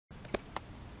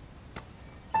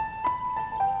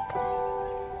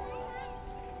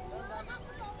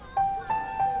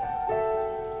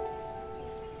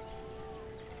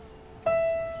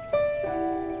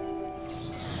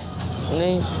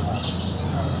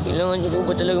Kailangan niyo po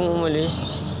ba talagang umalis?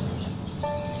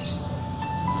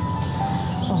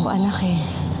 Oo, anak eh.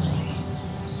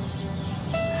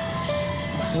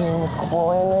 Iniinis ko po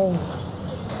kayo, Nay.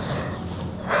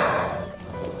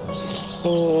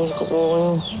 Iniinis ko po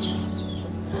kayo.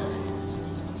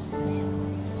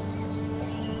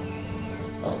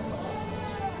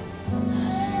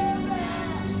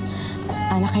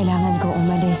 Anak, kailangan ko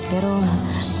umalis, pero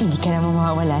hindi ka naman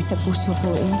mawawala sa puso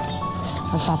ko eh.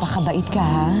 Magpapakabait ka,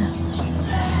 ha?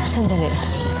 Sandali.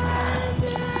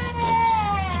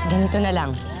 Ganito na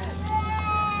lang.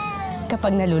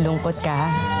 Kapag nalulungkot ka,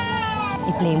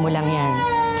 i-play mo lang yan.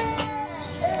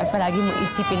 At palagi mo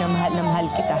isipin na mahal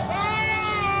kita.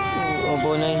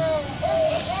 Opo, Nay.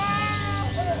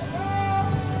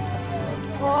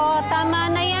 Oo, tama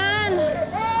na yan.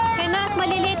 Kainak,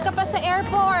 maliliit ka pa sa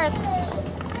airport.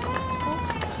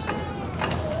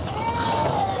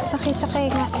 Pakisakay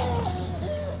nga.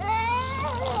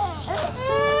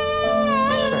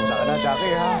 Senda ka na,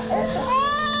 Jackie, ha?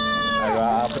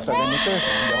 Nag-aabot sa ganito.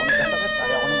 Hindi ako nagkasakit.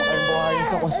 Kaya ko naman kayong buhayin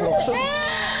sa construction.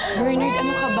 Bernard,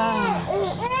 ano ka ba?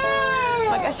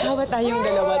 Mag-asawa tayong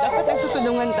dalawa. Dapat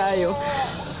nagtutulungan tayo.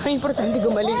 Ang importante,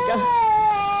 gumaling ka.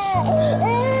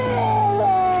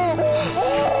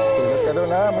 Tulad ka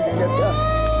doon, ha? Mag-ingat ka.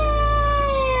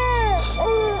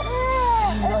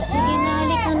 Sige na,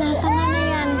 halika na. Tama na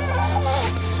yan.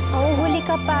 Mauhuli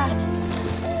ka pa.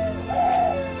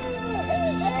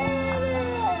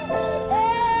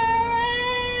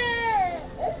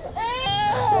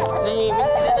 Nay, miss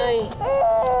kita, Nay.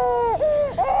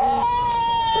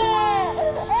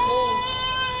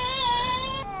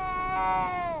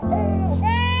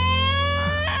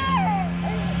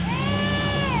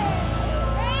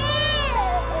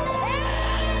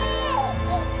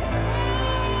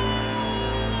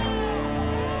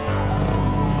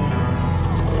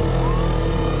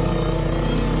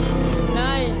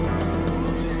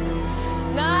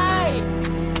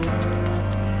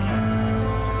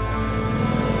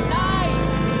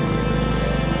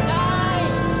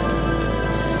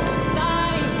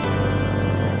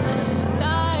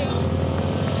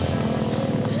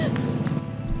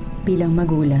 Bilang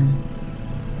magulang,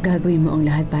 gagawin mo ang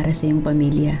lahat para sa iyong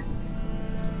pamilya.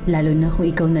 Lalo na kung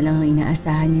ikaw na lang ang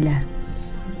inaasahan nila.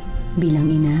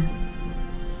 Bilang ina,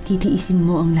 titiisin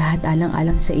mo ang lahat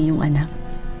alang-alang sa iyong anak.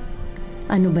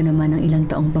 Ano ba naman ang ilang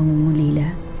taong pangungulila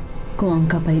kung ang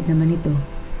kapalit naman ito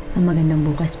ang magandang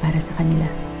bukas para sa kanila?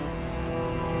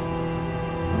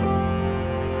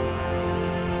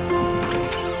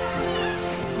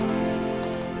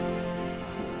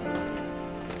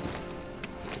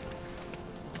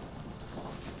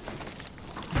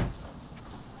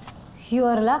 You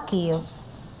are lucky.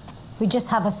 We just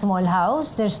have a small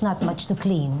house. There's not much to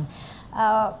clean.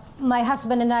 My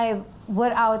husband and I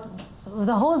were out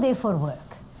the whole day for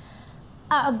work.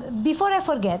 Before I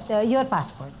forget, your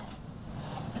passport.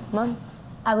 Ma'am?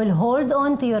 I will hold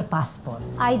on to your passport.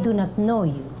 I do not know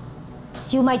you.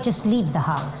 You might just leave the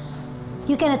house.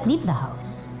 You cannot leave the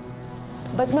house.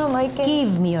 But ma'am, I can...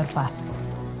 Give me your passport.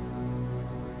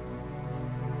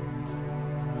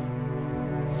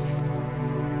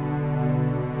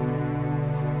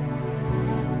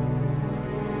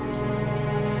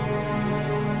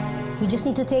 We just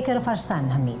need to take care of our son,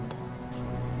 Hamid.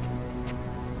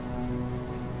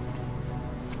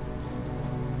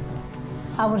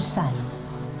 Our son,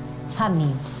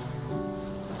 Hamid.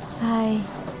 Hi.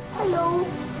 Hello.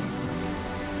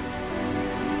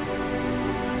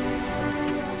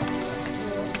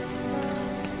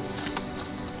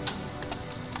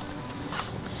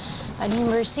 Aling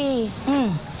Mercy.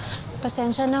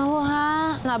 Pasensya na ho,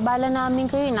 ha. Naabala namin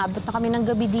kayo. Inabot na kami ng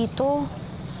gabi dito.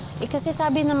 Kasi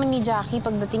sabi naman ni Jackie,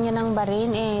 pagdating niya ng Bahrain,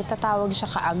 tatawag siya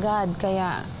kaagad,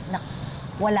 kaya...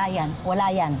 Wala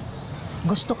yan.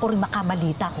 Gusto ko rin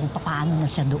makabalita kung paano na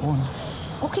siya doon.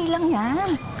 Okay lang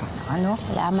yan. Ano?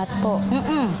 Salamat po.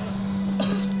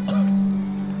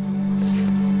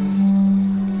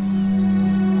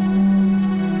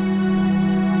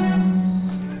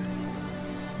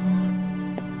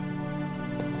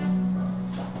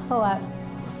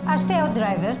 Our stay-out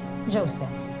driver,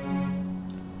 Joseph.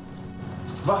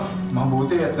 Ba,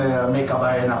 mabuti at may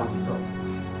kabayan ako dito.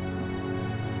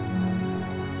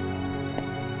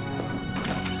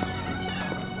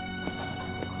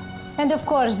 And of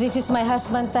course, this is my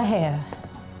husband, Taher.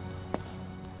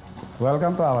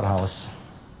 Welcome to our house.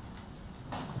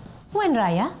 When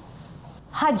Raya?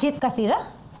 Hajit Kathira?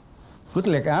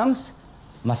 Kutlek Ams,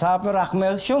 Masaper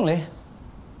Akmel Shungle.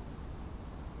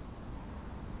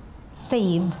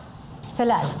 Taib,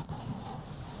 Salal.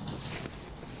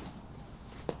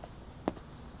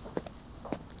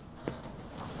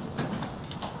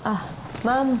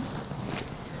 Ma'am.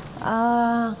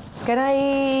 Can I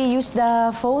use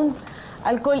the phone?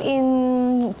 I'll call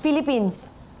in Philippines.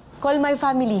 Call my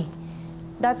family.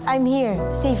 That I'm here,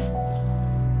 safe.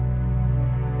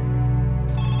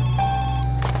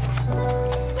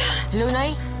 Hello,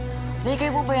 Nay? Nay,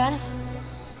 kayo po ba yan?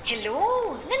 Hello?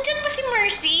 Nandyan ba si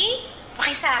Mercy?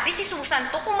 Pakisabi si Susan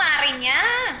to, kumare niya.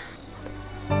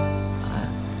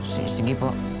 Sige po.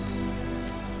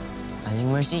 Aling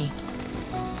Mercy.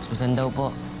 Susan daw po.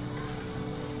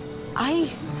 Ay,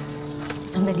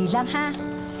 sandali lang ha.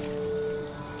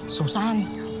 Susan,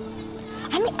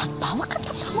 ano ka ba? Huwag ka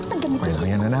tatawag na ganito. Okay lang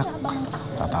yan, anak.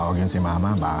 Tatawag yun si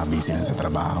Mama. Baka busy lang sa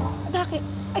trabaho. Bakit?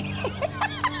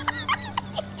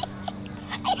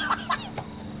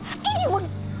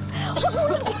 Huwag mo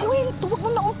lang ikwento. Huwag mo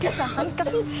na umpisahan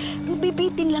kasi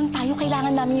bibitin lang tayo.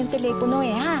 Kailangan namin yung telepono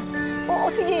ha?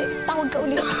 Oo, sige. Tawag ka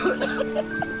ulit.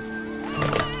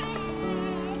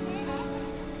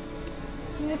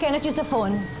 You cannot use the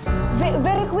phone.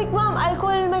 Very quick, ma'am. I'll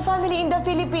call my family in the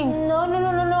Philippines. No.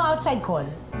 Outside call.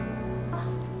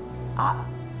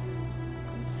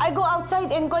 I go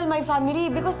outside and call my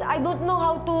family because I don't know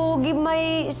how to give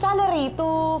my salary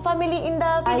to family in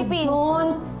the Philippines. I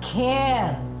don't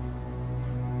care.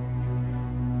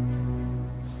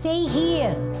 Stay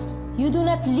here. You do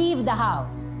not leave the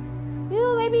house.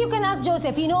 Maybe you can ask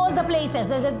Joseph. You know all the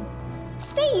places.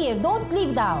 Stay here. Don't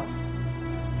leave the house.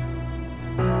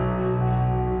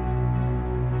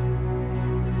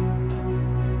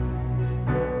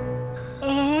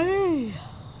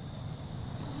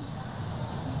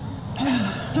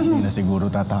 Hindi na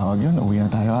siguro tatawag yun. Uwi na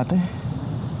tayo, ate.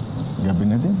 Gabi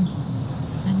na din.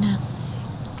 Anak.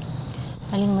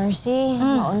 Aling Mercy,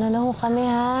 mauna na ho kami,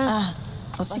 ha?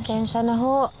 Pasensya na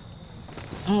ho.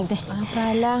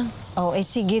 Pala.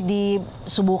 Sige, di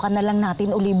subukan na lang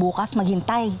natin uli bukas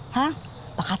maghintay, ha?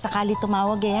 Baka sakali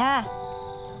tumawag ha?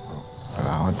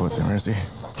 Salamat po, Ate Mercy.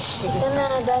 Sige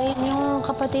na, dahil yung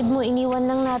kapatid mo, iniwan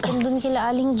lang natin dun kila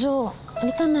Aling Jo.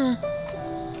 Halika na.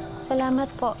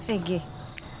 Salamat po. Sige.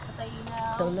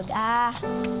 Tulog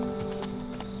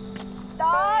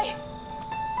Toy!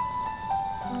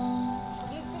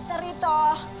 Ipit na rito.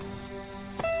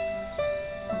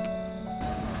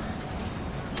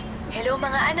 Hello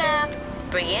mga anak!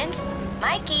 Prince,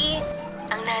 Mikey,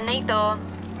 ang nanay to.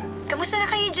 Kamusta na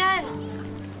kayo dyan?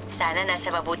 Sana nasa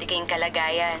mabuti kayong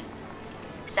kalagayan.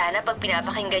 Sana pag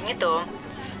pinapakinggan nyo to,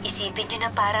 isipin nyo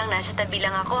na parang nasa tabi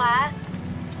lang ako ha.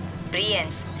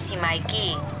 Prince, si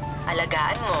Mikey,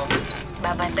 alagaan mo.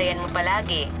 Babantayan mo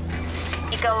palagi.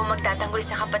 Ikaw ang magtatanggol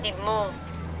sa kapatid mo.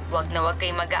 Huwag na huwag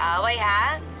kayong mag-aaway,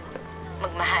 ha?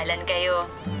 Magmahalan kayo.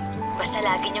 Basta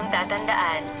lagi niyong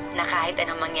tatandaan na kahit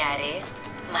anong mangyari,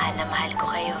 mahal na mahal ko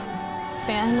kayo.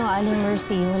 Aling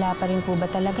Mercy, wala pa rin po ba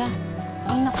talaga?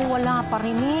 Ay, naku, wala pa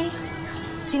rin eh.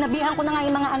 Sinabihan ko na nga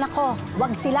yung mga anak ko,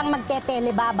 huwag silang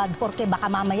magtetelebabad porque baka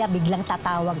mamaya biglang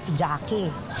tatawag si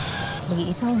Jackie.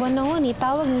 Mag-iisang buwan na ho, ni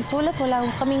tawag, ni sulat, wala ho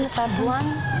kaming natatuan.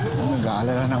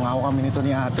 Nag-aalala na nga ako kami nito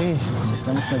ni ate. Miss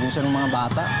na din siya ng mga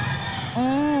bata.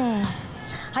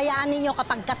 Hayaan ninyo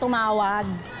kapag ka tumawag,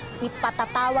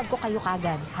 ipatatawag ko kayo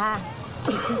kagad, ha?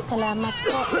 Sige, salamat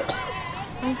po.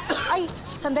 Ay,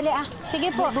 sandali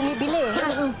Sige po. Bumibili,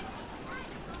 ha?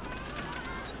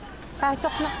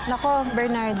 Pasok na. Nako,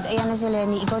 Bernard, ayan na si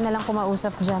Lenny. Ikaw na lang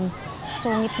kumausap dyan.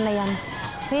 Sungit na yan.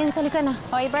 Ayan, salika na.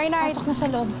 Hoy, Bernard. Pasok na sa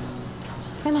loob.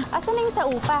 Kaya na. Asan na yung sa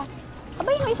upa? Aba,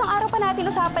 yung isang araw pa natin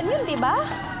usapan yun, di ba?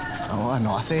 Oo,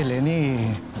 kasi, Lenny.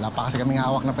 Wala pa kasi kaming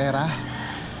hawak na pera.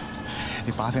 Di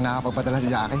pa kasi nakapagpadala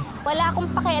si Jackie. Wala akong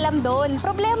pakialam doon.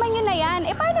 Problema nyo na yan.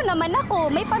 Paano naman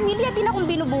ako? May pamilya din akong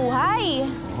binubuhay.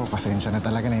 Oo, pasensya na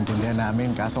talaga, naintindihan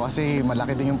namin. Kaso kasi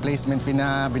malaki din yung placement fee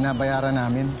na binabayaran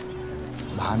namin.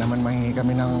 Baka naman mahingi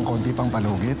kami ng konti pang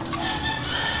palugit.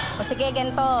 O sige,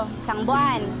 ganito. 1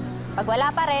 buwan. Pag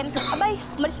wala pa rin, abay,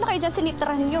 umalis na kayo dyan,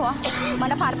 sinitirahan nyo,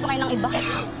 Manaparap pa kayo ng iba.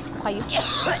 Diyos ko kayo.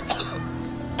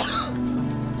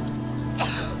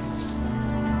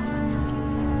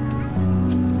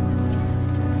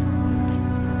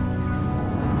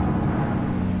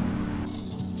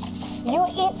 You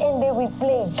eat and then we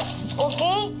play.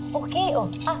 Okay? Okay,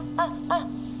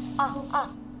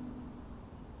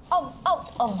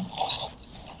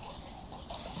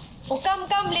 Oh,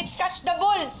 come, let's catch the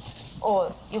ball. Oh,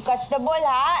 you catch the ball,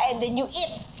 ha? And then you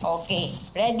eat. Okay.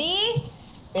 Ready?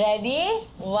 Ready?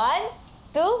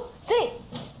 1, 2,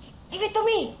 3. Give it to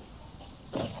me.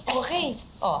 Okay.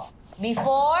 Oh,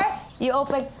 before you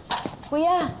open...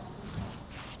 Kuya,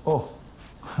 Oh,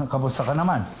 kamusta ka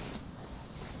naman?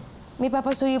 may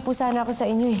papasuyo po sana ako sa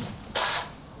inyo,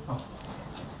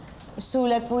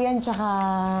 Sulat po yan, tsaka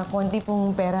konti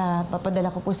pong pera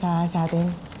papadala ko po sa atin.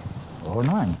 Oo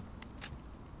naman.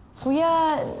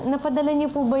 Kuya, napadala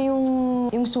niyo po ba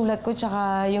yung sulat ko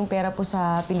tsaka yung pera po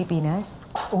sa Pilipinas?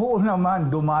 Oo naman,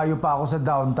 dumayo pa ako sa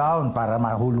downtown para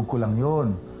mahulog ko lang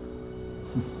yun.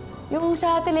 Yung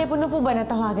sa telepono po ba,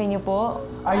 natawagan niyo po?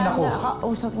 Ay, naku.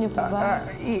 Nakausap niyo po ba?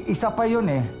 Isa pa yun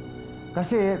eh.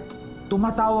 Kasi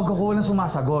tumatawag ako, walang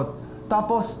sumasagot.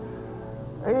 Tapos,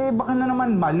 baka na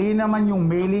naman mali naman yung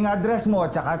mailing address mo at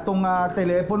saka itong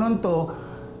teleponon to.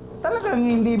 Talagang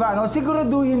hindi ba,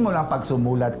 siguraduhin mo lang pag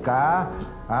sumulat ka,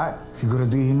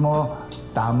 siguraduhin mo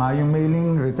tama yung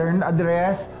mailing return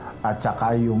address at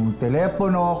saka yung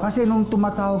telepono kasi nung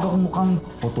tumatawag ako mukhang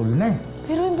putol na eh.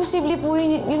 Pero imposible po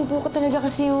yun po talaga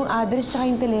kasi yung address tsaka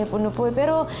yung telepono po eh.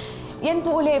 Pero yan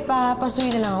po uli,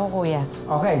 papasuyin na lang ako, kuya.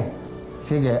 Okay,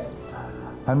 sige.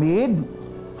 Hamid,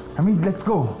 let's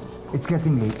go. It's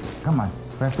getting late. Come on.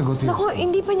 We have to go to Naku,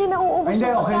 hindi pa niya nauubos Hindi,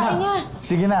 yung okay pagkain na. niya.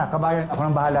 Sige na, kabayan. Ako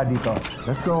nang bahala dito.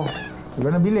 Let's go. We're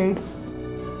gonna be late.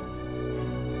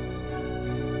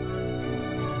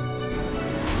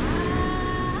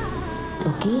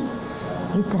 Okay?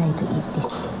 You try to eat this.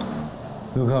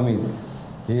 Look, Hamid.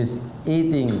 He's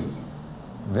eating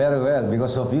very well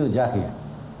because of you, Jackie.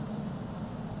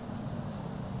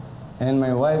 And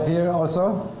my wife here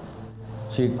also,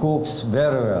 she cooks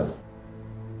very well.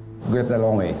 Get a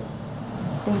long way.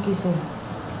 Thank you, sir.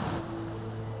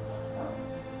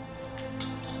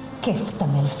 كيف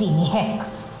تعمل فيني هيك؟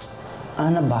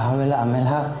 أنا بحاول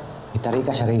أعملها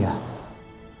بطريقة شرعية.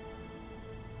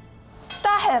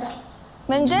 طاهر،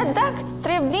 من جدك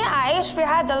تريدني أعيش في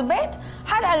هذا البيت؟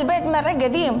 هذا البيت مرة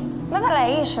قديم، ما أقدر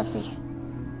أعيش فيه.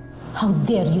 How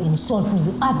dare you insult me,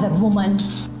 you other woman?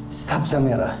 Stop,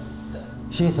 Samira.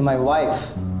 She's my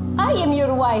wife. I am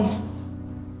your wife.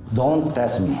 Don't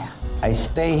test me. I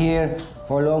stay here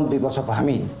for long because of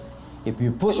Hamid. If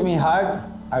you push me hard,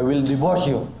 I will divorce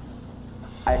you.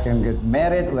 I can get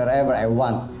married wherever I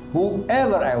want,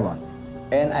 whoever I want.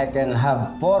 And I can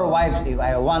have 4 wives if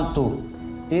I want to.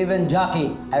 Even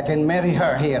Jackie, I can marry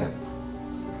her here.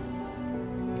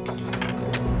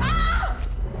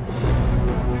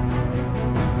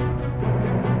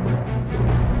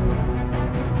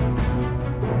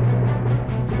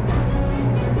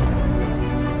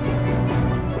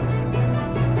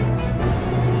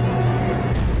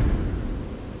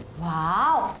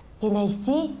 Wow! Can I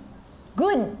see?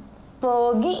 Good!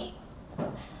 Pogi!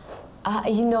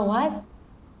 You know what?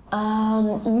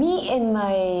 Me and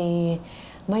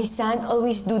my son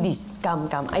always do this.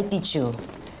 Come, I teach you.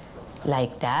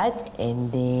 Like that, and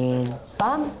then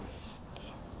pump.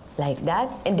 Like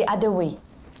that, and the other way.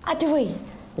 Other way.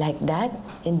 Like that,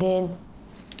 and then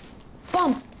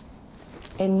pump.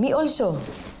 And me also.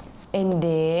 And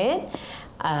then,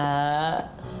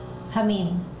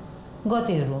 Hamid, go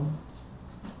to your room.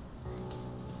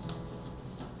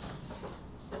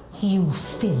 You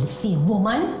filthy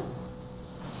woman!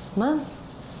 Ma'am,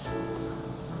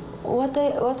 what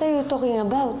are you talking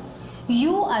about?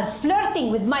 You are flirting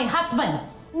with my husband!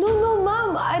 No,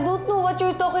 ma'am. I don't know what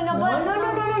you're talking about. No.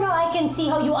 I can see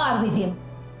how you are with him.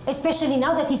 Especially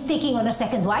now that he's taking on a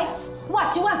second wife.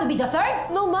 What, you want to be the third?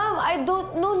 No, ma'am. I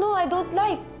don't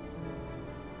like.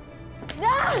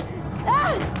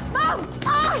 Ma'am! Ma'am!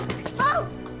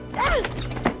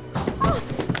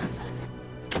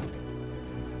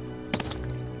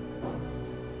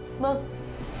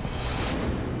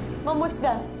 Ma'am, what's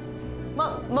that?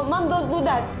 Ma'am, don't do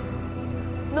that.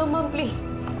 No, ma'am, please.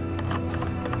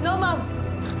 No, ma'am.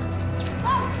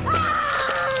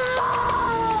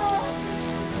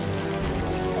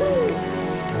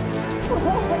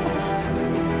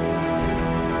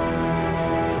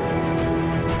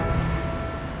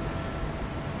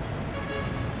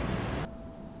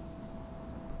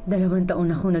 Dalawang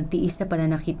taon akong nagtiis sa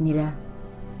pananakit nila.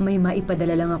 May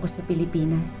maipadala lang ako sa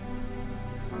Pilipinas.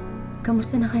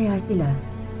 Kamusta na kaya sila?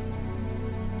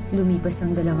 Lumipas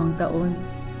ang 2 taon.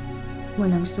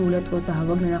 Walang sulat o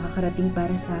tawag na nakakarating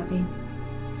para sa akin.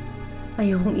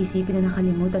 Ayokong isipin na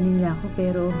nakalimutan nila ako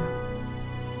pero...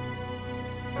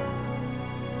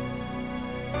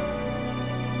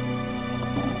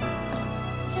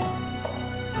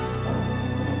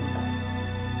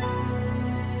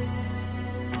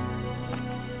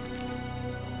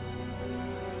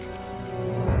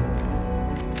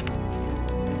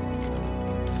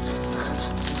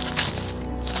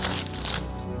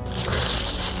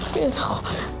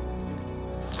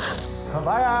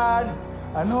 Kabayan!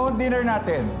 Ano dinner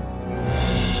natin?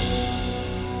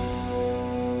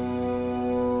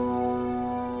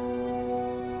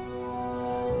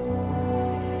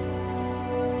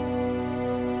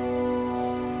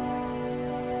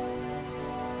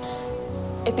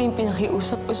 ito yung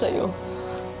pinakiusap ko sa'yo.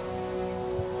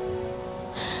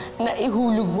 Na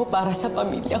ihulog mo para sa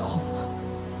pamilya ko.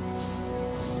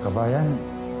 Kabayan.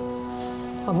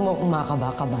 Huwag mo akong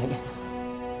makaba-kabayan.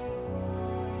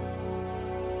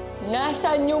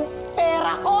 Nasaan yung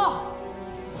pera ko?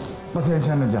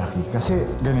 Pasensya na, Jackie, kasi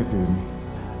ganito yun.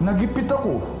 Nagipit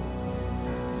ako.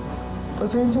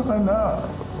 Pasensya ka na.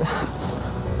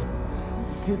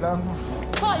 Kailangan mo.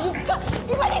 Hayop ka!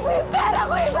 Ibalik mo yung pera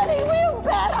ko! Ibalik mo yung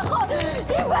pera ko!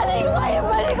 Ibalik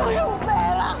mo yung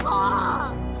pera ko!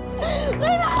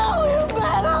 Kailangan ko yung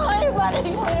pera ko!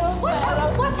 Ibalik mo yung pera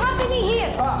ko! What's happening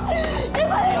here?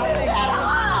 Ibalik mo yung pera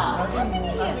ko!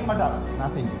 Nothing, madam.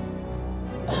 Nothing.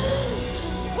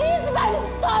 This man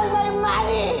stole my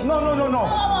money! No.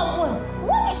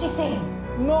 What is she saying?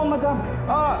 No, madam.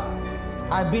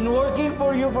 I've been working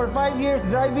for you for 5 years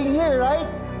driving here, right?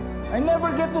 I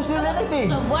never get to steal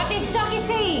anything. What is Jackie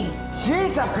saying?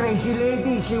 She's a crazy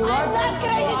lady. She I'm wants... not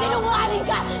crazy! Sinungaling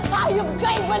ka! Hayop ka!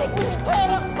 Ibalik mo yung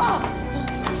pera ko!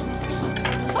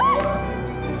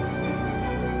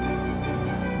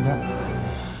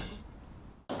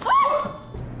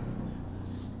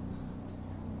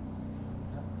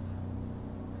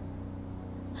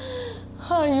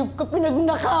 Hayop ka!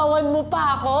 Pinagnakawan mo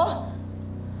pa ako?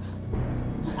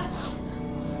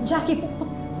 Jackie,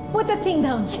 put that thing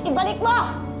down. Ibalik mo!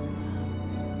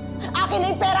 Akin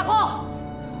na yung pera ko!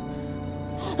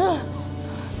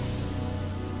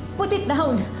 Put it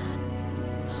down.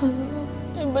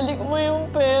 Ibalik mo yung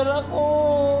pera ko.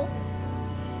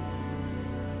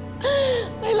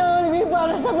 Kailangan ko yung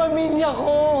para sa pamilya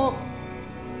ko.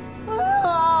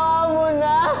 Mo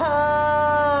na.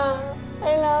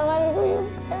 Kailangan ko yung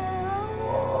pera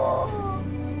ko.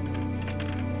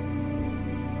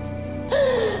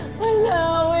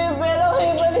 Kailangan ko yung pera ko.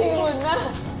 Ibalik mo na.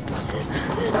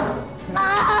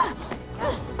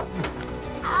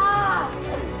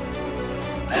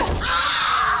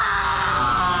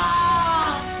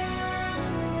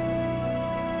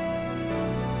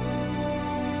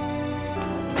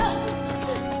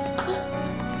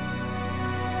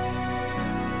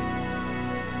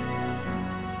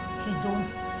 You don't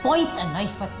point a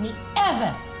knife at me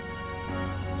ever.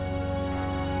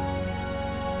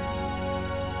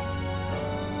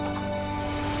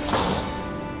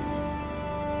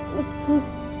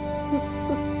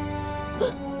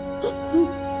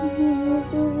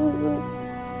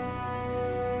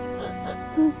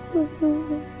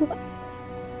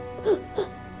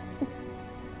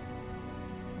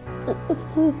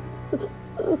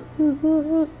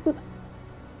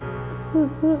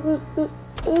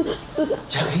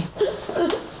 Jackie?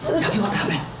 Jackie, what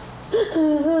happened?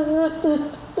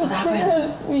 What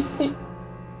happened?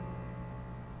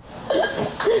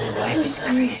 Your wife is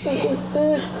crazy.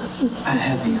 I'll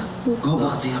help you. Go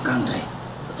back to your country.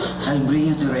 I'll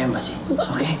bring you to your embassy,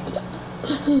 okay?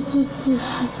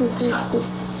 Let's go.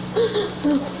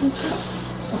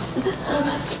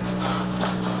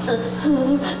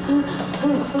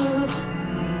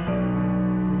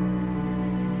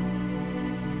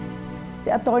 Si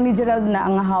Attorney Gerald na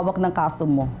ang hawak ng kaso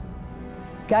mo.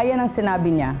 Gaya ng sinabi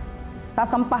niya,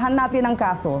 sasampahan natin ng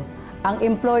kaso ang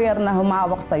employer na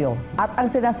humawak sa'yo at ang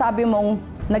sinasabi mong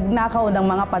nagnakaw ng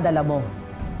mga padala mo.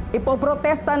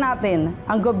 Ipoprotesta natin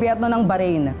ang gobyerno ng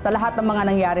Bahrain sa lahat ng mga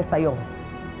nangyari sa'yo.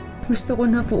 Gusto ko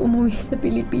na po umuwi sa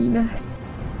Pilipinas.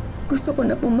 Gusto ko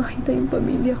na po makita yung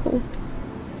pamilya ko.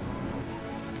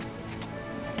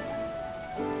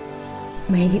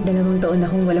 Mahigit 2 taon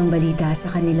akong walang balita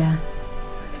sa kanila.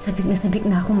 Sabik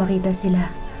na akong makita sila.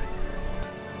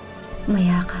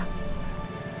 Mayakap.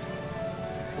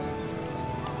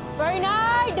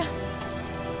 Bernard!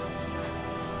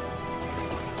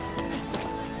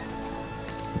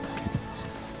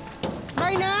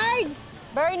 Bernard!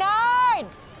 Bernard!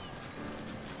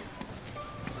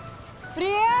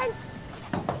 Prince!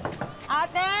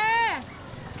 Ate!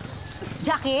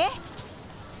 Jackie?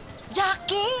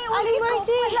 Jackie! Aling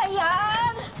Mercy! Pala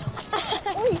yan!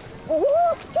 Uy!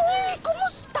 Okay!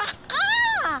 Kumusta ka?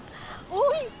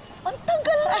 Uy! Ang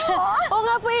tagal na! Oo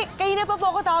nga po eh. Kanina pa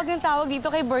po ako tawag ng tawag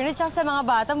dito kay Bernard tsaka sa mga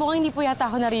bata. Mukhang hindi po yata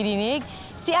ako naririnig.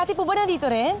 Si ate po ba nandito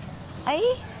rin? Ay,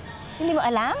 hindi mo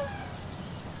alam?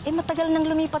 Eh, matagal nang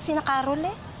lumipat si na Carol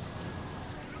eh.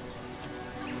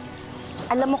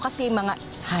 Alam mo kasi mga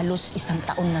halos 1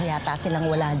 taon na yata silang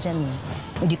wala dyan eh.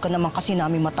 Hindi ka naman kasi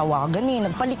namin matawagan eh.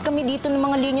 Nagpalit kami dito ng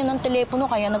mga linya ng telepono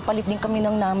kaya nagpalit din kami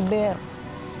ng number.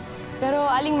 Pero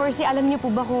Aling Mercy, alam niyo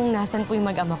po ba kung nasan po yung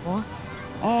mag-ama ko?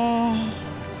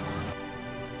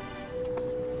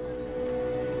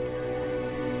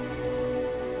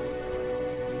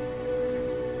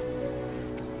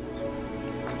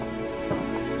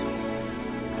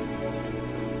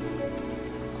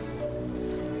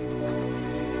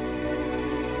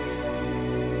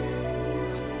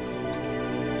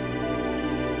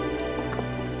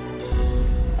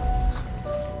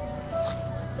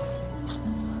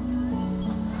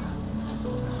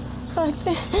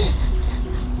 ate.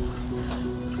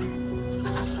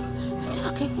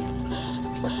 Jackie!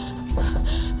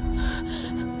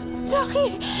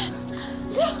 Jackie!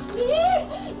 Jackie!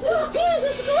 Jackie!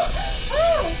 Diyos ko!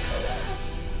 Ah!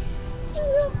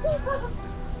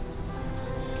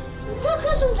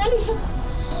 Jackie, sandali ka!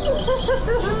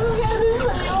 Ano nangyari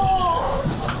sa'yo?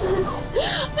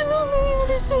 Ano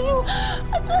nangyari sa'yo?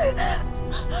 At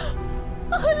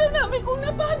akala namin kung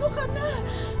napano ka na.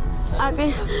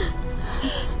 Ate,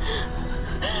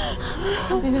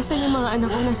 nasaan yung mga anak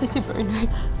ko? Nasa si Bernard.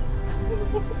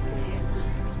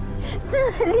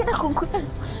 Sandali ako.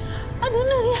 Ano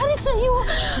nangyari sa'yo?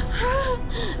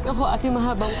 Naku, ate,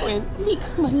 mahabang kwento. Hindi ka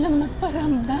man lang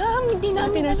nagparamdam. Hindi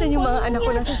namin... Ate, nasaan yung mga anak ko?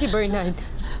 Nasa si Bernard.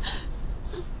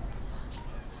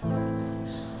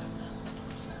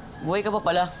 Buhay ka pa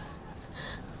pala.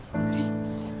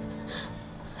 Prince.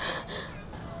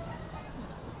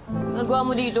 Nagawa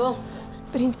mo dito?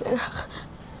 Prince, anak.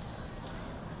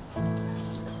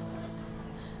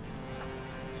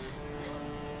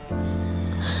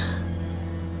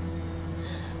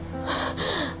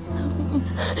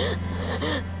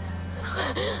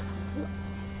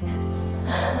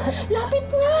 Lapit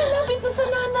nga! Lapit na sa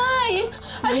nanay!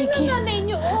 Alin ang nanay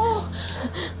niyo? Oh!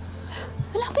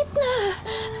 Lapit na!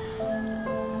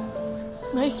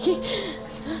 Mikey!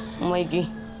 Mikey,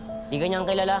 di ka niyang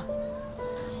kilala.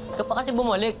 Ikaw pa kasi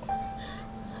bumalik.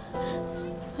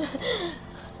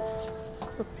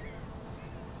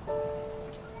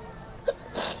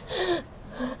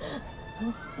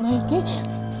 Mikey?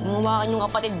 Mungawakan yung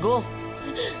kapatid ko.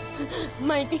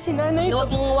 Mikey, si nanay ko.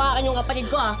 Huwag mong hawakan yung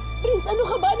kapatid ko, ha? Prince, ano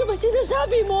ka ba? Ano ba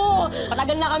sinasabi mo?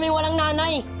 Patagal na kami walang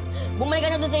nanay. Bumalik ka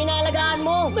na doon sa inaalagaan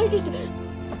mo.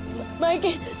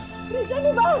 Mikey! Prince, ano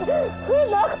ba?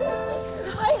 Anak!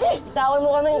 Mikey! Tawan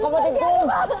mo kami yung kapatid ko.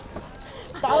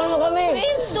 Tawan mo kami.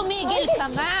 Prince, tumigil ka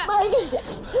nga! Mikey!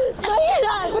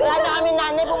 Wala na kami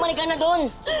nanay. Bumalik ka na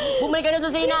doon. Bumalik ka na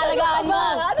doon sa inaalagaan mo.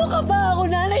 Ano ka ba? Ako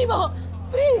nanay mo!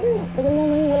 Prince! Tagal na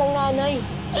kami walang nanay.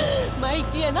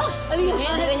 Mikey, anak! Halika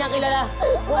ka! Hindi ka niya kilala.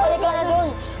 Bumalik ka na doon.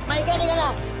 Mikey, halika na.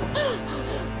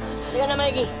 Halika na,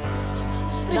 Mikey.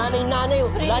 Nanay.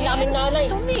 Wala na kaming nanay.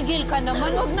 Tumigil ka naman.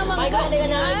 Huwag naman Mikey, halika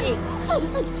na, Mikey.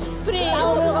 Prince!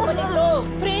 Tawag mo yung kapatid ko.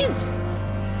 Prince!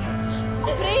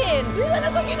 Prince! Ano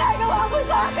ba ginagawa mo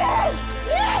sa akin?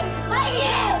 Prince!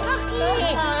 Mikey!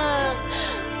 Jackie!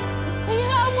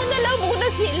 Hayaan mo na lang muna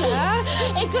sila.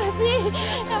 Kasi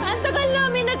ang tagal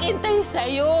namin nag-intay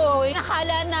sa'yo.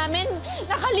 Nakala namin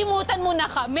nakalimutan mo na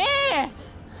kami.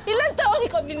 Ilang taon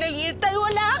kami nag-intay,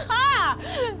 wala ka.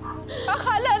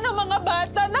 Akala ng mga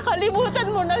bata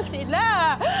nakalimutan mo na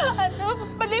sila.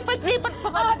 Palipat-lipat pa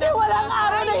ka. Ate, walang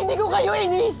araw na hindi ko kayo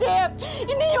inisip.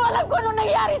 Hindi niyo alam kung anong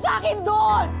nangyari sa akin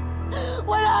doon.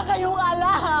 Wala kayong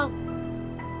alam.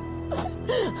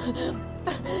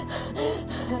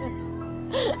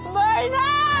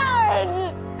 Bernard!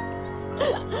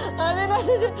 Ate,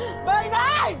 nasa si...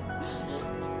 Bernard!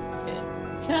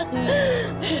 Jackie.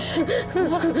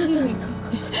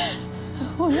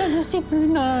 Wala na si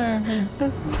Bernard.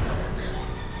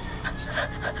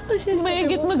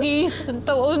 Mahigit mag-iisang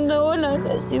taon na wala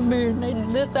na si Bernard.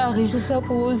 Natake siya sa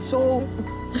puso.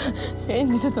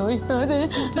 Hindi totoo yun.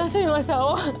 Nasa yung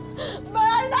asawa.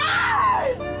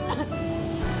 Bernard!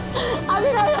 Ate,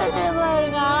 nasa si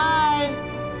Bernard!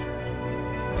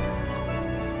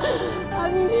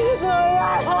 Ate, hindi totoo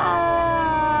yan!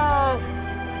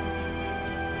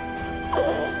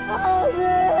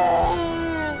 Ate!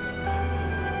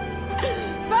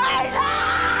 Bernard! Ate!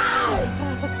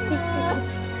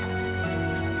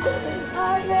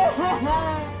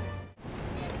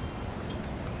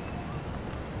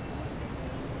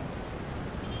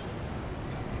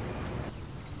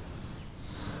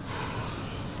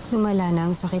 Lumala na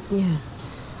ang sakit niya.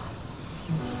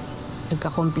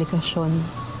 Nagkakomplikasyon.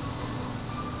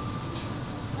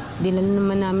 Dinala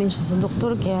naman namin siya sa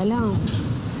doktor, kaya lang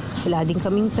wala din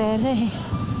kaming pera eh.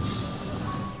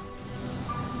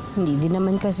 Hindi din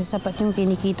naman kasi sapat yung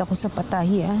kinikita ko sa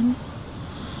patahian.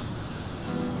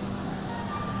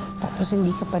 Tapos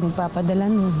hindi ka pa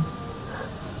nagpapadala nun.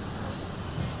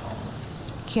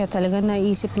 Kaya talaga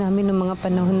naisip namin noong mga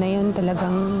panahon na yun,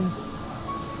 talagang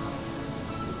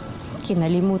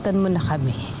kinalimutan mo na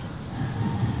kami.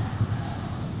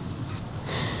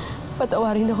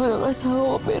 Patawarin ako ng asawa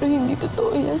ko, pero hindi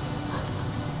totoo yan.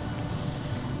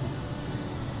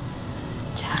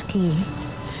 Jackie,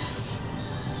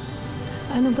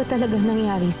 ano ba talaga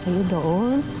nangyari sa'yo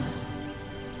doon?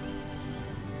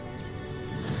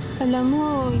 Alam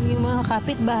mo, yung mga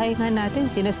kapitbahay nga natin,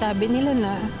 sinasabi nila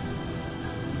na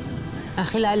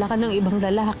nakilala ka ng ibang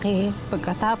lalaki.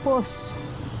 Pagkatapos,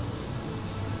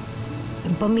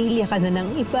 Nagpamilya ka na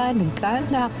ng iba,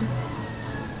 nagkaanak.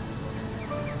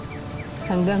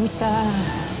 Hanggang sa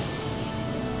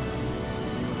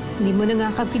hindi mo na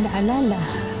nga ka pinaalala.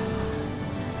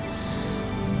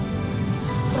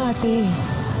 Ate,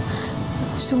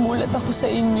 sumulat ako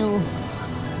sa inyo.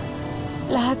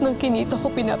 Lahat ng kinita ko,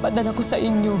 pinapadala ko sa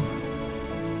inyo.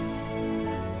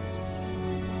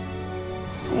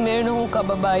 Meron akong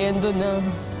kababayan doon na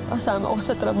kasama ko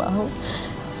sa trabaho.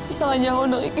 Sa kanya ako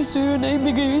nakikisuyo na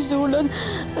ibigay yung sulat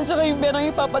at saka yung perang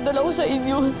ipapadala ko sa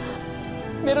inyo.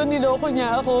 Pero niloko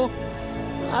niya ako.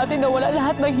 Ate, nawala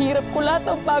lahat ng hirap ko, lahat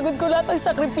ng pagod ko, lahat ng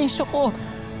sakripisyo ko.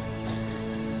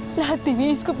 Lahat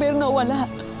tiniis ko pero nawala.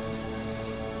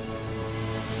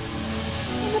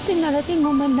 Sana pinarating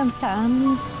mo man lang sa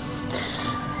amin.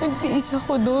 Nagtiis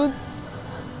ako doon.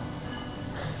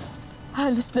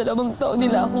 Halos 2 taon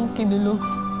nila akong kinulong.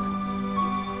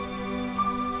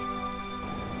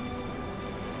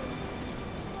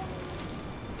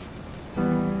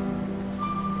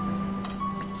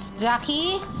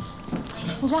 Jackie?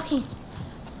 Jackie,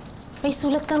 may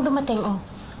sulat kang dumating, oh.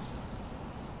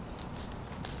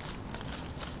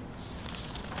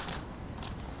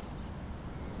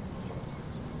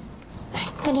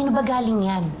 Kanino ba galing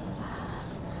yan?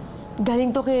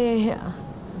 Galing to kay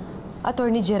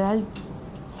Attorney Gerald.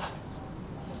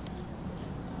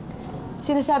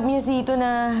 Sinasabi niya si Ito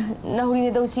na nahuli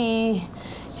na daw si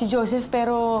Joseph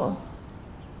pero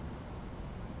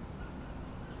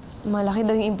malaki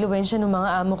daw yung impluwensya ng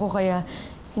mga amo ko kaya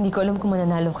hindi ko alam kung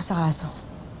mananalo ko sa kaso.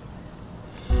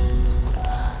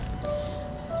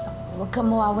 Huwag kang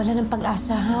mawawala ng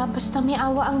pag-asa, ha? Basta may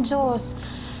awa ang Diyos.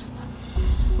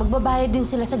 Magbabayad din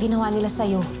sila sa ginawa nila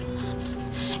sa'yo.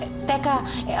 Teka,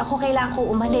 ako kailangan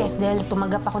ko umalis dahil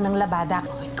tumanggap ako ng labada.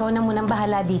 Ikaw na munang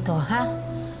bahala dito, ha?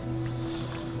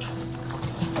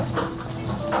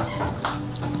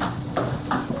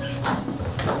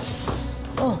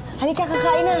 Oh, halika,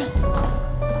 kakain na.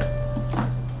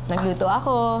 Nagluto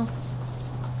ako.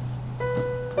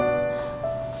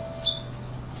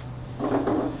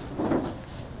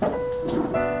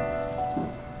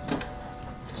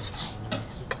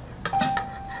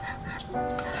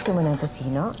 Gusto mo ng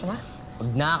tosino, anak?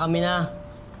 Huwag na, kami na.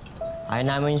 Kaya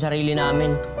namin yung sarili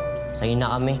namin. Sa'yo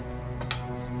na kami.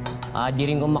 Di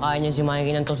rin kumakain niya si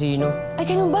Mikey ng tosino. Ay,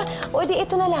 ganun ba? O di,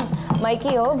 ito na lang.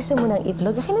 Mikey, oh, gusto mo ng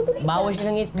itlog? Akin na bilis. Bawal siya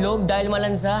ng itlog dahil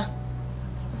malansa.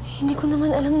 Hindi ko naman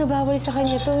alam na bawal sa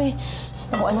kanya to, eh.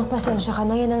 Ako, anak, pasensya ka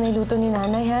na. Yan ang niluto ni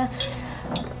nanay, ha?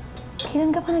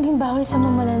 Kailan ka pa naging bawal sa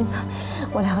mamalansa?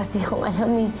 Wala kasi akong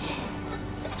alam, eh.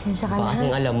 Pasensya ka na, ha?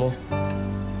 Kasing alam mo.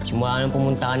 Simula nang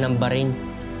pumunta ka ng Bahrain,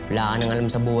 wala ka nang alam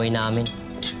sa buhay namin.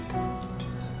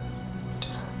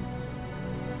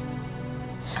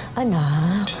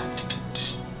 Anak,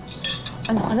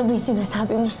 ano ka na ba yung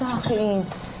sinasabi mo sa akin?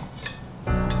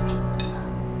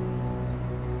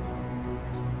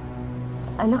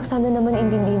 Anak, sana naman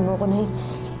intindihin mo ko na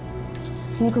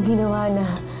hindi ko ginawa na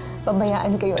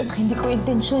pabayaan kayo. Anak, hindi ko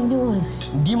intensyon yun.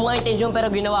 Hindi mo nga intensyon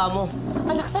pero ginawa mo.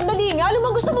 Anak, sandali nga. Ano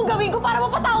bang gusto mong gawin ko para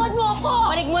mapatawad mo ako?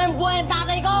 Balik mo ang buhay ng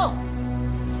tatay ko!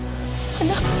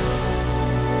 Anak!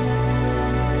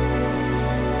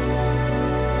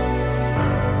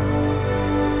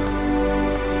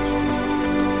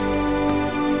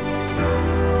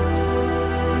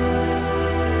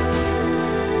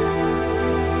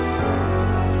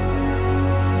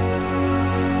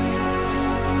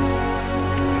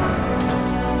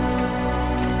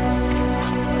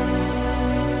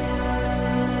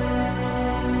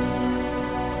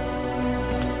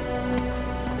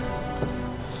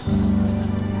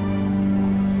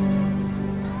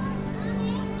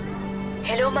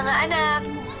 Hello mga anak!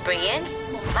 Prince,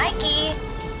 Mikey,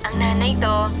 ang nanay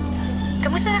to.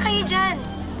 Kamusta na kayo dyan?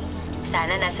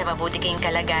 Sana nasa mabuti kayong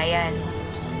kalagayan.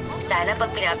 Sana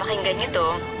pag pinapakinggan nyo to,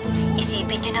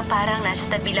 isipin nyo na parang nasa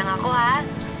tabi lang ako, ha?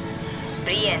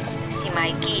 Prince, si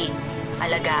Mikey,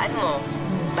 alagaan mo.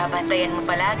 Babantayan mo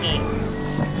palagi.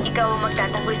 Ikaw ang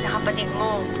magtatanggol sa kapatid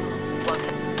mo. Huwag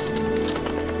na.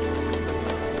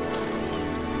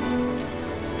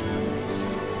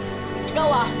 Ikaw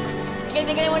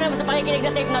tigil-tigil mo na sa pakikinig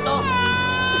sa tape na to.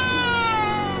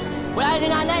 Wala na si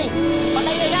nanay.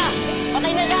 Patay na siya!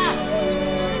 Patay na siya!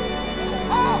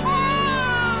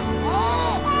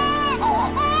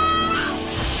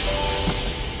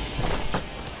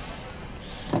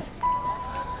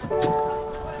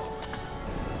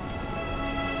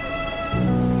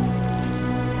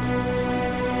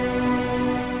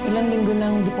 Ilang linggo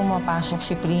nang di pumapasok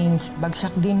si Prince.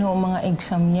 Bagsak din ho ang mga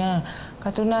exam niya.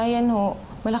 Katunayan ho,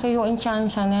 malaki ho ang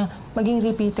tsansa na maging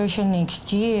repeater siya next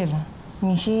year.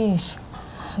 Mrs.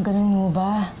 Ganun mo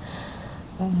ba?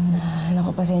 Naku,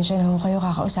 pasensya na ho kayo.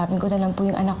 Kakausapin ko na lang po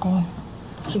yung anak ko.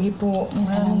 Sige po.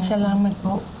 Maraming salamat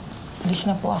po. Alis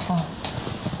na po ako.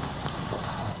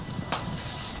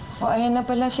 O, ayan na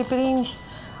pala si Prince.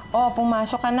 O,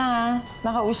 pumasok ka na ha.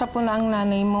 Nakausap po na ang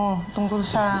nanay mo tungkol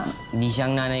sa... Hindi siya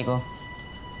ang nanay ko.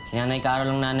 Si Nanay Carol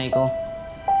ang nanay ko.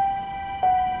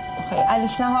 Okay,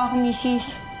 alis na ako,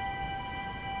 misis.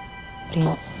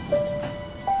 Prince.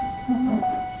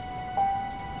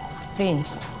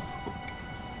 Prince.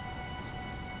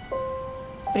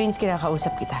 Prince,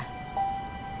 kinakausap kita.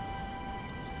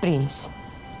 Prince.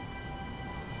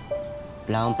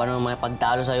 Wala akong pa naman may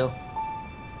pagtalo sa'yo.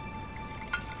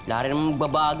 Wala rin naman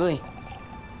magbabago eh.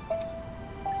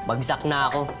 Bagsak na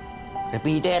ako.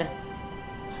 Repeater.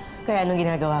 Kaya anong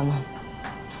ginagawa mo?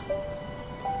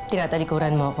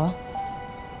 Tinatalikuran mo ako?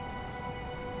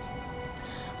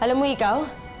 Alam mo ikaw?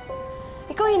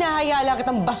 Ikaw hinahaya lang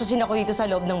kitang basusin ako dito sa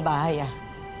loob ng bahay ah.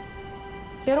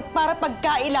 Pero para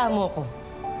pagkaila mo ko.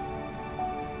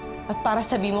 At para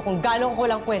sabihin mo kung gaano ko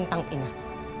lang kwentang ina.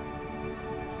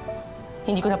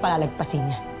 Hindi ko na palalagpasin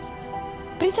yan.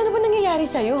 Prince, ano ba nangyayari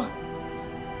sa'yo?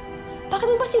 Bakit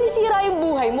mo ba sinisira yung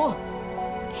buhay mo?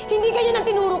 Hindi ganyan ang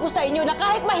tinuro ko sa inyo na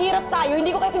kahit mahirap tayo,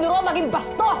 hindi ko kayo tinuruan maging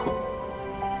bastos!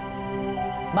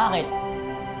 Bakit?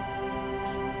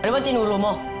 Ano ba tinuro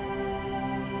mo?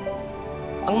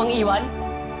 Ang mang-iwan?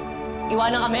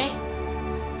 Iwanan kami?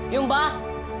 Yung ba?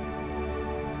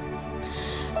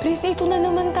 Prince, ito na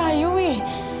naman tayo eh.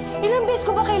 Ilang beses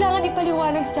ko ba kailangan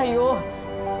ipaliwanag sa'yo?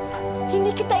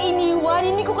 Hindi kita iniwan,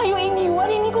 hindi ko kayo iniwan,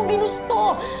 hindi ko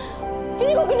ginusto.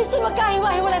 Hindi ko ginusto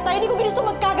magkahiwa-hiwala tayo, hindi ko ginusto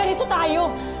magkaganito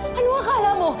tayo. Ano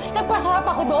akala mo? Nagpasarap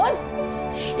ako doon?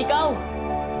 Ikaw!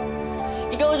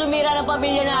 Ikaw sumira ng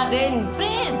pamilya natin!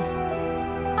 Prince!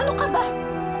 Ano ka ba?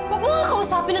 Huwag mo nga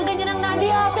kausapin ng ganyan ang nanay. Hindi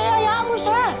ate, hayaan mo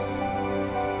siya!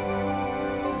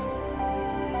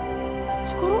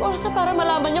 Siguro oras na para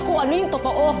malaman niya kung ano yung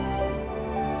totoo.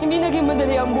 Hindi naging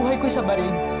madali ang buhay ko sa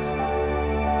Bahrain.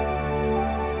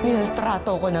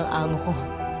 Niltrato ko ng amo ko.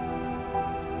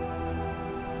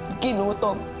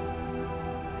 Ginutom.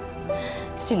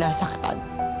 Sinasaktan.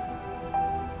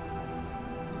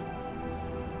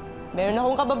 Meron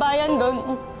akong kababayan doon.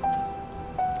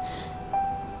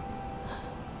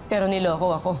 Pero niloko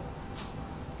ako.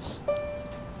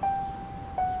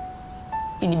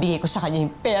 Pinibigay ko sa kanya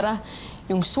yung pera,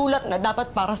 yung sulat na dapat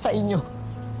para sa inyo.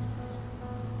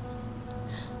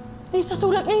 Sa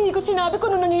sulat niya, hindi ko sinabi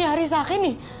kung ano nangyayari sa akin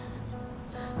eh.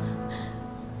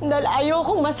 Dahil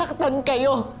ayokong masaktan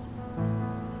kayo.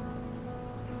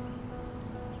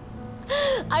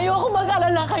 Ayokong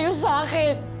mag-alala kayo sa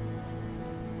akin.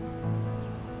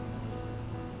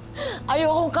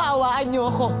 Ayokong kaawaan niyo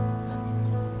ako.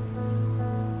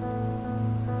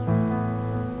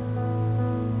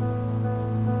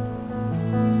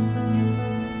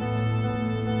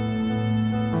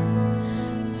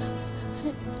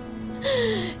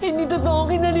 Hindi totoo,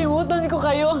 kinalimutan ko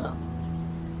kayo.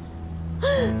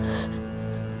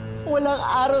 Walang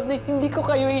araw na hindi ko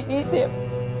kayo inisip.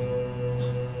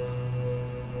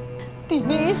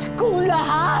 Tiniis ko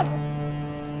lahat.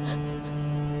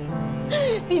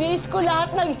 Tiniis ko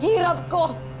lahat ng hirap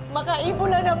ko.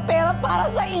 Makaipon lang ng pera para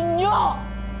sa inyo.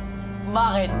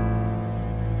 Bakit?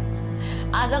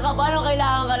 Asan ka ba nung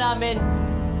kailangan ka namin?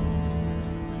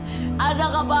 Asan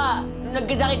ka ba nung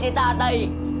nagkasakit si tatay?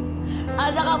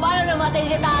 Asan ka ba nung namatay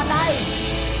si tatay?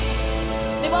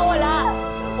 Di ba wala?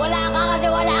 Wala ka kasi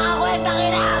wala kang kwentang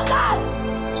inaangkat!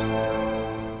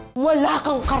 Wala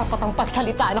kang karapatang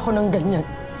pagsalitaan ako ng ganyan.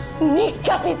 Ni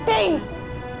katiting!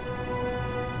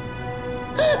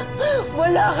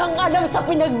 Wala kang alam sa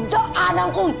pinagdaanan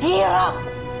kong hirap!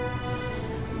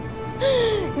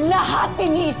 Lahat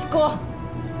tiniis ko!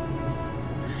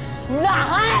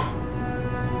 Lahat!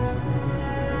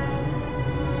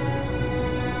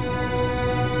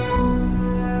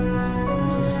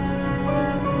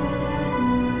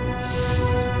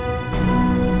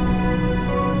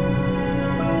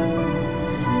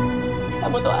 Nakita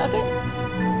mo to, ate?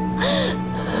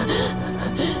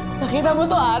 Nakita mo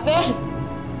to, ate?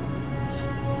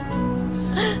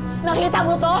 Nakita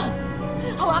mo to?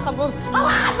 Hawakan mo!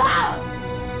 Hawakan mo!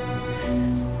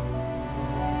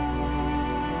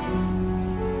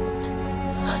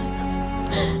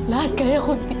 Lahat kaya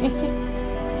kong tiisin.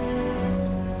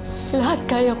 Lahat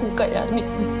kaya kong kayanin.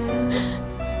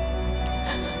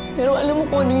 Pero alam mo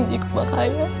kung ano hindi ko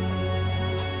makaya?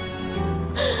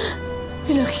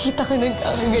 May nakikita ka ng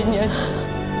kakaganyan.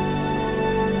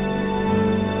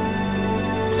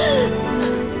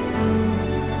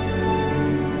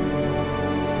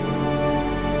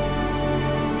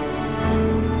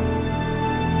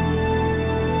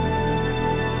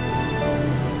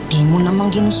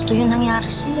 namang ginusto yung nangyari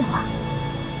sa'yo, ha?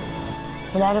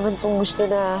 Wala naman pong gusto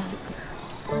na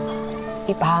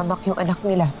ipahamak yung anak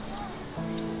nila.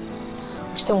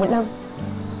 Gusto mo lang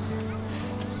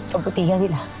kabutihan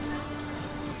nila.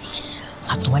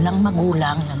 At walang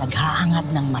magulang na naghahangad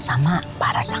ng masama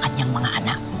para sa kanyang mga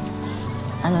anak.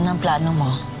 Ano nang plano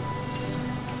mo?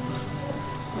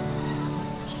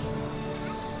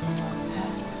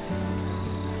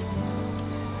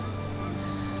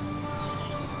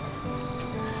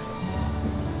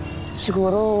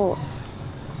 Siguro,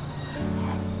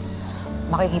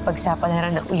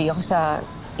 makikipagsapalaran na uli ako sa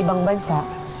ibang bansa.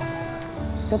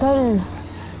 Total,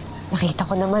 nakita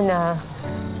ko naman na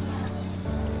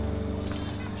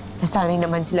nasanay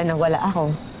naman sila na wala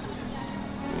ako.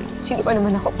 Sino pa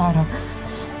naman ako para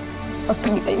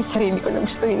pagpilitan yung sarili ko na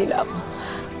gustuhin nila ako?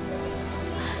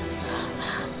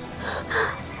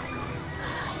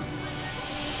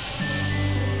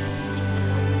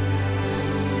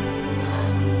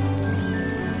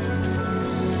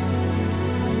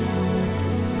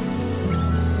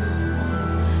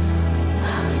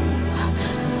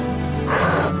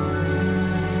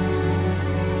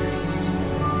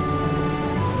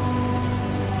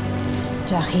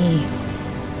 Jackie,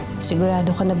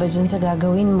 sigurado ka na ba dyan sa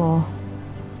gagawin mo?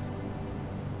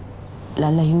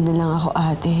 Lalayo na lang ako,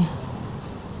 ate.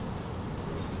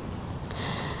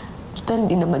 Total,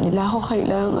 hindi naman nila ako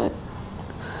kailangan.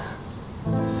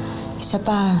 Isa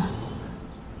pa,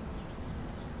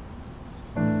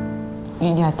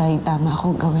 yun yata yung tama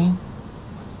akong gawin.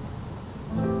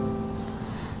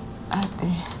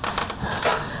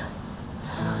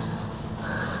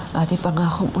 Ate,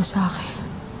 pangako mo sa akin.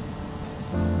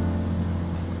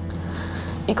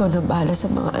 Ikaw na bahala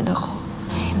sa mga anak ko.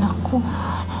 Ay, naku.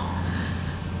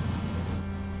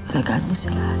 Alagaan mo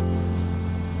sila.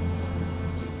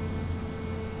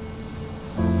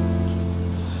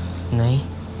 Nay?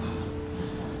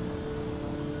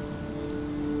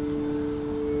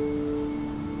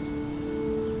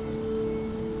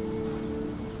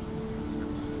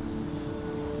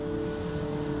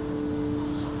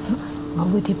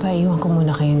 Mabuti pa, iwan ko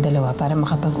muna kayong dalawa para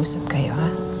makapag-usap kayo,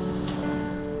 ha?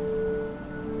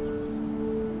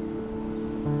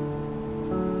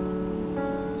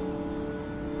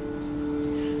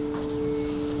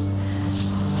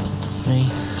 Nay,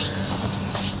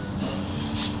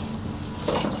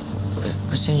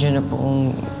 pasensya na po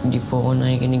kung hindi po ako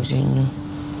nakikinig sa inyo.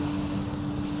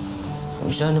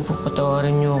 Sana po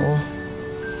patawarin niyo ako.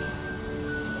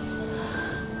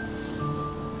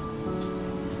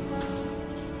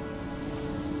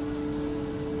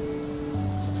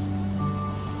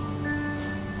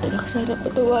 Anak, sana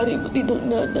patawarin mo din ang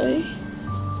nanay.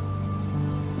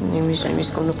 Miss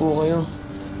ko na po kayo.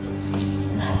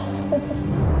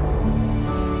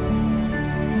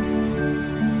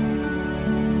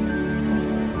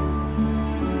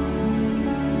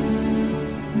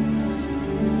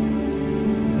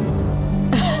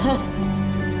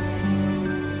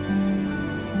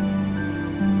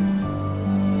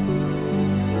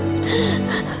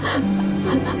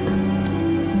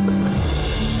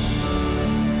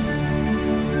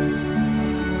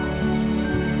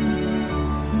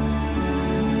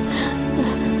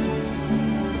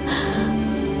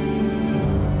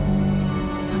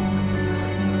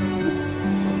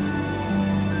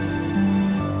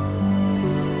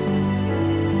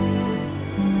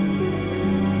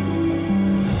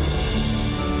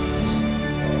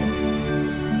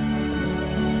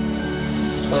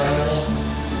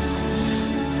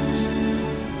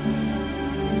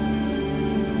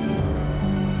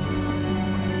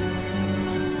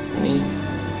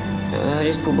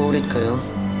 Alis po ba ulit kayo?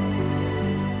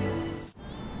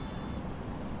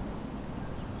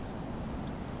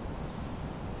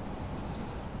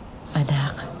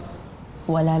 Anak,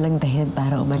 wala lang dahilan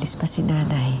para umalis pa si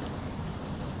nanay.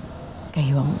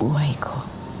 Kayo ang buhay ko.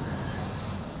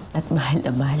 At mahal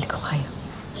na mahal ko kayo.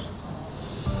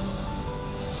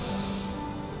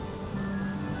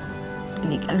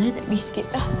 Halika nga, na-miss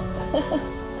kita.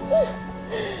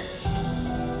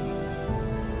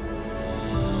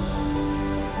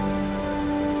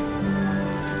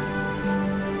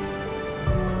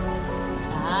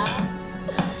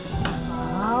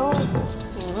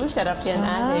 Sarap yan,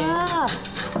 ate.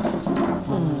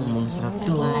 Masarap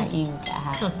to. Kumain ka.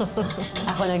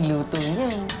 Ako nagluto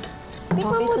niyan.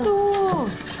 Tikman mo to.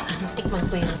 Tikman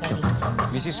ko yung galing.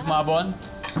 Mrs. Mabon?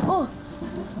 Oh,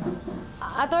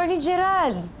 Attorney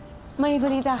Gerald. May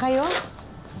balita kayo?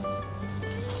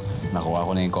 Nakuha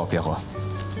ko na yung kopya ko.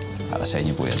 Para sa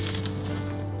inyo po yan.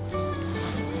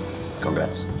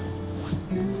 Congrats.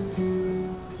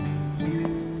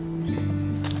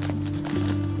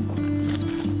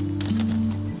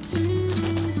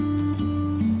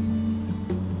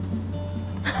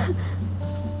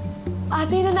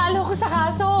 ako sa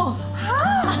kaso. Ha?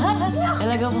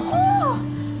 Talaga mo.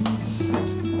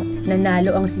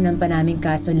 Nanalo ang sinampa naming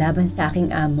kaso laban sa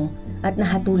aking amo at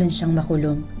nahatulan siyang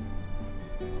makulong.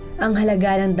 Ang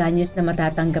halaga ng danyos na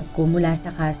matatanggap ko mula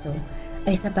sa kaso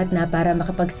ay sapat na para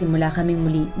makapagsimula kaming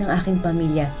muli ng aking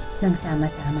pamilya ng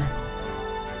sama-sama.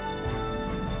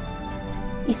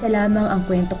 Isa lamang ang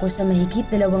kwento ko sa mahigit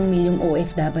 2 milyong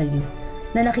OFW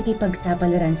na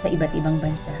nakikipagsapalaran sa iba't ibang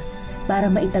bansa para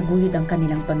maitaguyod ang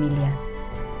kanilang pamilya.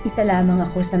 Isa lamang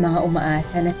ako sa mga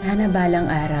umaasa na sana balang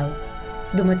araw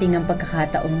dumating ang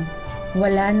pagkakataong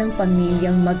wala ng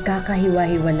pamilyang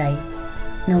magkakahiwa-hiwalay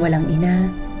na walang ina,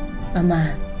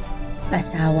 ama,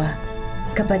 asawa,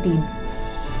 kapatid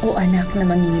o anak na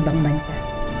mangingibang bansa.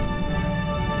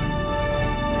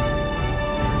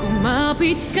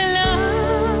 Kumapit ka lang